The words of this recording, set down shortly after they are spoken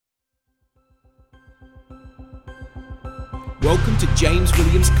Welcome to James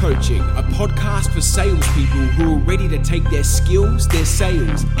Williams Coaching, a podcast for salespeople who are ready to take their skills, their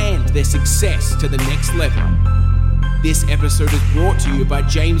sales, and their success to the next level. This episode is brought to you by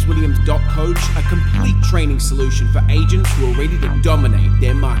JamesWilliams.Coach, a complete training solution for agents who are ready to dominate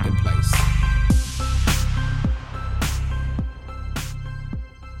their marketplace.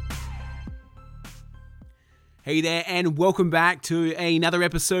 Hey there, and welcome back to another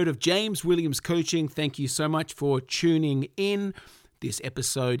episode of James Williams Coaching. Thank you so much for tuning in. This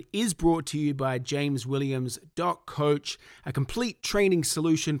episode is brought to you by JamesWilliams.Coach, a complete training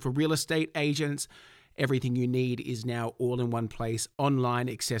solution for real estate agents. Everything you need is now all in one place, online,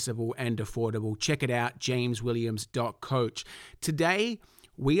 accessible, and affordable. Check it out, JamesWilliams.Coach. Today,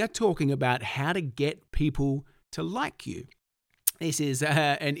 we are talking about how to get people to like you. This is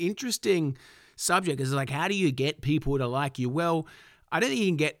an interesting subject. It's like, how do you get people to like you? Well, I don't think you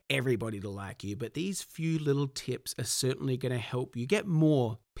can get everybody to like you, but these few little tips are certainly going to help you get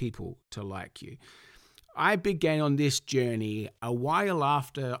more people to like you. I began on this journey a while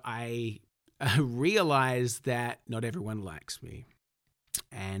after I realized that not everyone likes me.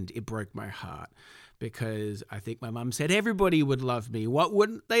 And it broke my heart because I think my mum said everybody would love me. What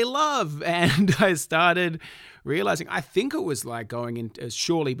wouldn't they love? And I started realizing, I think it was like going in,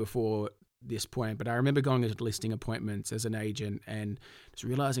 surely before this point, but I remember going into listing appointments as an agent and just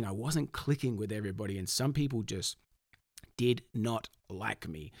realizing I wasn't clicking with everybody, and some people just did not like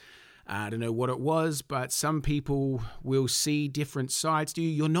me. I don't know what it was, but some people will see different sides to you.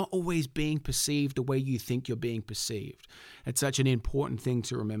 You're not always being perceived the way you think you're being perceived. It's such an important thing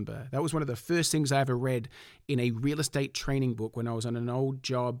to remember. That was one of the first things I ever read in a real estate training book when I was on an old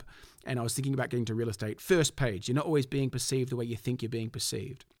job and I was thinking about getting to real estate. First page, you're not always being perceived the way you think you're being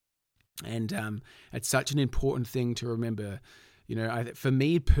perceived. And it's such an important thing to remember. You know, for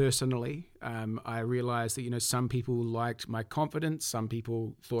me personally, I realized that, some people liked my confidence. Some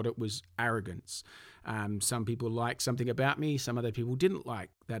people thought it was arrogance. Some people liked something about me. Some other people didn't like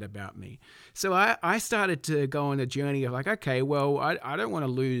that about me. So I started to go on a journey of like, okay, well, I don't want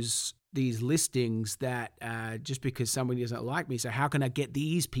to lose these listings that just because somebody doesn't like me. So how can I get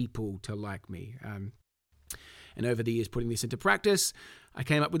these people to like me? And over the years, putting this into practice, I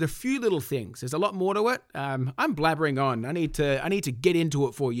came up with a few little things. There's a lot more to it. I'm blabbering on. I need to get into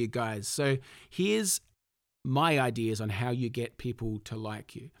it for you guys. So here's my ideas on how you get people to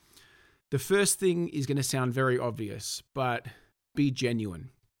like you. The first thing is going to sound very obvious, but be genuine.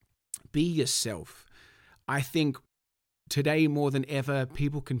 Be yourself. I think today more than ever,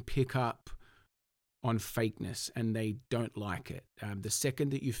 people can pick up on fakeness and they don't like it. The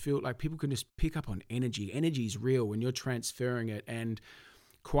second that you feel like people can just pick up on energy. Energy is real when you're transferring it. And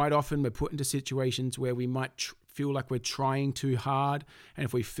quite often we're put into situations where we might feel like we're trying too hard. And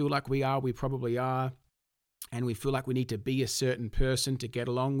if we feel like we are, we probably are. And we feel like we need to be a certain person to get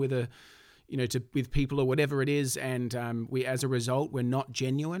along with with people or whatever it is. And we, as a result, we're not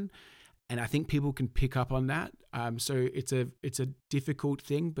genuine. And I think people can pick up on that. So it's a difficult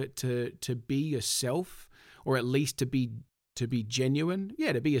thing, but to be yourself, or at least to be genuine,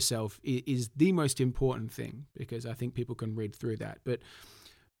 to be yourself is the most important thing, because I think people can read through that. But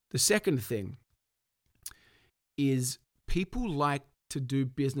the second thing is people like to do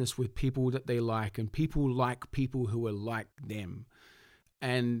business with people that they like, and people like people who are like them.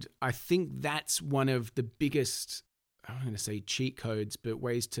 And I think that's one of the biggest, I'm going to say cheat codes, but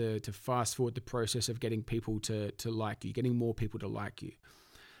ways to fast forward the process of getting people to like you, getting more people to like you.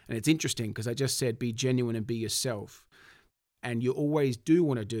 And it's interesting because I just said be genuine and be yourself. And you always do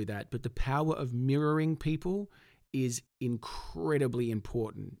want to do that. But the power of mirroring people is incredibly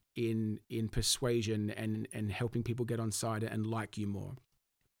important in persuasion and helping people get on side and like you more.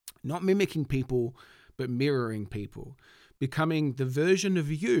 Not mimicking people, but mirroring people. Becoming the version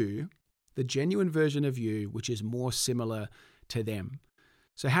of you, the genuine version of you, which is more similar to them.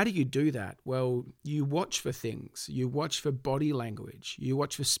 So how do you do that? Well, you watch for things. You watch for body language. You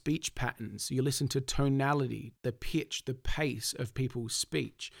watch for speech patterns. You listen to tonality, the pitch, the pace of people's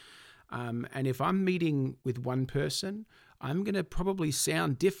speech. And if I'm meeting with one person, I'm going to probably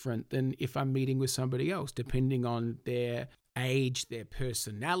sound different than if I'm meeting with somebody else, depending on their age, their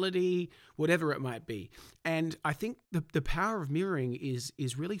personality, whatever it might be. And I think the power of mirroring is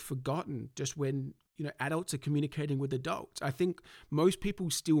really forgotten just when adults are communicating with adults. I think most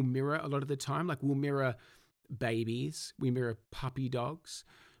people still mirror a lot of the time. Like we'll mirror babies, we mirror puppy dogs,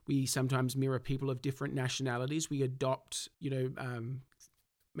 we sometimes mirror people of different nationalities. We adopt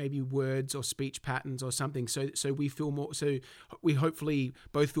maybe words or speech patterns or something. So we feel more. So we hopefully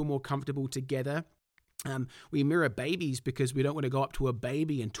both feel more comfortable together. We mirror babies because we don't want to go up to a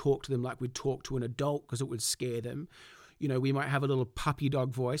baby and talk to them like we'd talk to an adult because it would scare them. we might have a little puppy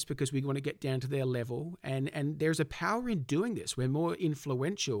dog voice because we want to get down to their level. And there's a power in doing this. We're more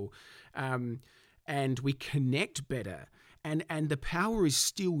influential, and we connect better. And the power is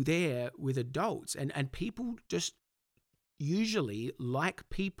still there with adults. And people just usually like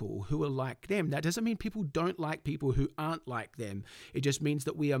people who are like them. That doesn't mean people don't like people who aren't like them. It just means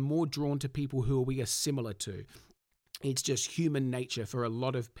that we are more drawn to people who we are similar to. It's just human nature for a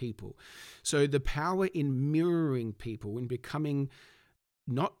lot of people. So the power in mirroring people, in becoming,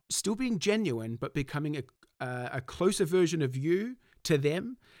 not still being genuine, but becoming a closer version of you to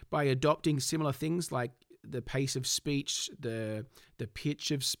them by adopting similar things like the pace of speech, the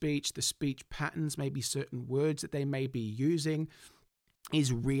pitch of speech, the speech patterns, maybe certain words that they may be using,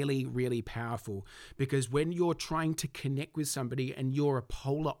 is really, really powerful. Because when you're trying to connect with somebody and you're a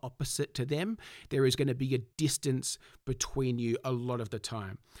polar opposite to them, there is going to be a distance between you a lot of the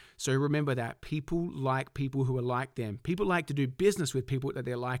time. So remember that people like people who are like them. People like to do business with people that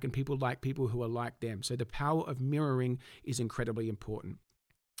they're like, and people like people who are like them. So the power of mirroring is incredibly important.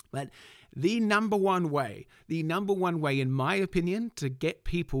 But the number one way, in my opinion, to get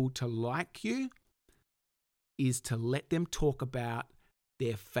people to like you is to let them talk about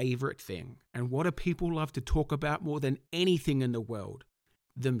their favorite thing. And what do people love to talk about more than anything in the world?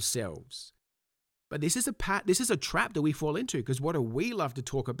 Themselves. But this is a trap that we fall into, because what do we love to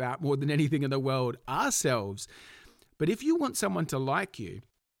talk about more than anything in the world? Ourselves. But if you want someone to like you,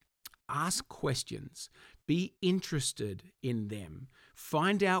 ask questions. Be interested in them.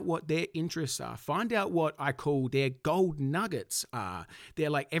 Find out what their interests are. Find out what I call their gold nuggets are. They're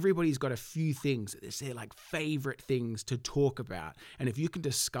like, everybody's got a few things. They're like favorite things to talk about. And if you can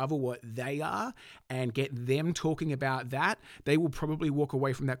discover what they are and get them talking about that, they will probably walk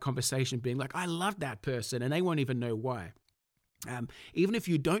away from that conversation being like, I love that person, and they won't even know why. Even if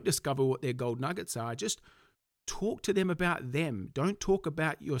you don't discover what their gold nuggets are, just talk to them about them. Don't talk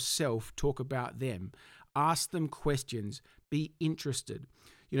about yourself, talk about them. Ask them questions. Be interested.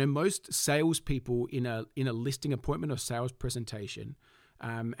 Most salespeople in a listing appointment or sales presentation,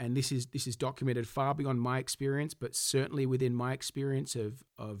 and this is documented far beyond my experience, but certainly within my experience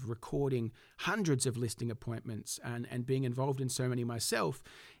of recording hundreds of listing appointments and being involved in so many myself,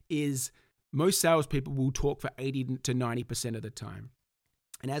 is most salespeople will talk for 80 to 90% of the time.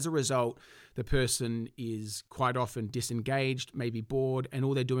 And as a result, the person is quite often disengaged, maybe bored, and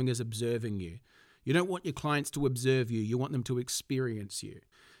all they're doing is observing you. You don't want your clients to observe you. You want them to experience you.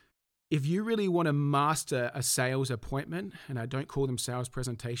 If you really want to master a sales appointment, and I don't call them sales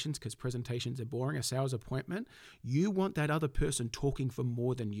presentations because presentations are boring, a sales appointment, you want that other person talking for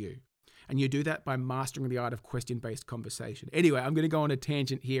more than you. And you do that by mastering the art of question-based conversation. Anyway, I'm going to go on a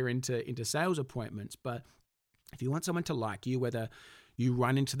tangent here into sales appointments, but if you want someone to like you, whether you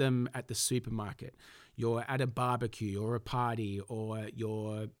run into them at the supermarket, you're at a barbecue or a party, or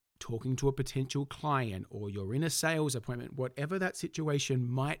you're talking to a potential client, or you're in a sales appointment, whatever that situation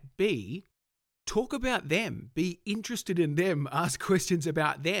might be, talk about them, be interested in them, ask questions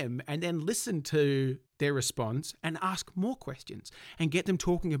about them, and then listen to their response and ask more questions and get them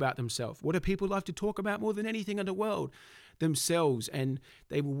talking about themselves. What do people love to talk about more than anything in the world? Themselves. And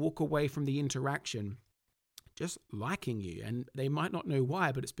they will walk away from the interaction just liking you. And they might not know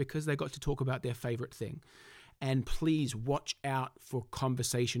why, but it's because they got to talk about their favorite thing. And please watch out for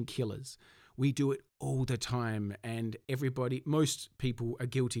conversation killers. We do it all the time, and most people are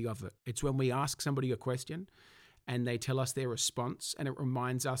guilty of it. It's when we ask somebody a question and they tell us their response, and it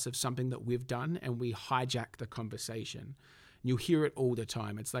reminds us of something that we've done, and we hijack the conversation. You hear it all the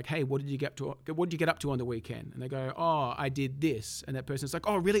time. It's like, hey, what did you get up to on the weekend? And they go, oh, I did this. And that person's like,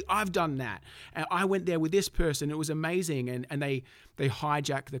 oh, really? I've done that. And I went there with this person. It was amazing. And they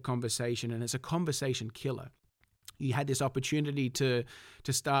hijack the conversation, and it's a conversation killer. You had this opportunity to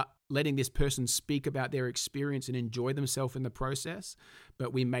start letting this person speak about their experience and enjoy themselves in the process,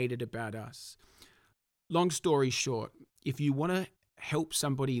 but we made it about us. Long story short, if you want to help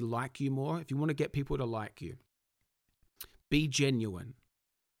somebody like you more, if you want to get people to like you, be genuine.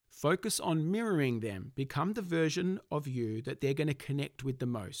 Focus on mirroring them. Become the version of you that they're going to connect with the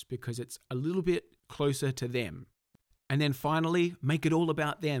most, because it's a little bit closer to them. And then finally, make it all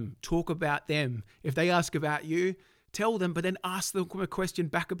about them. Talk about them. If they ask about you, tell them, but then ask them a question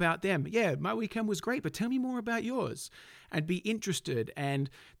back about them. Yeah, my weekend was great, but tell me more about yours. And be interested, and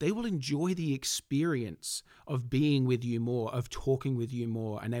they will enjoy the experience of being with you more, of talking with you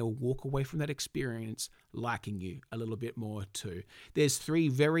more, and they will walk away from that experience liking you a little bit more too. There's 3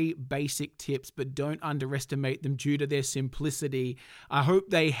 very basic tips, but don't underestimate them due to their simplicity. I hope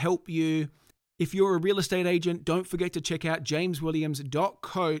they help you. If you're a real estate agent, don't forget to check out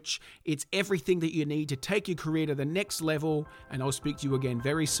jameswilliams.coach. It's everything that you need to take your career to the next level, and I'll speak to you again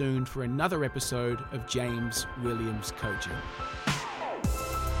very soon for another episode of James Williams Coaching.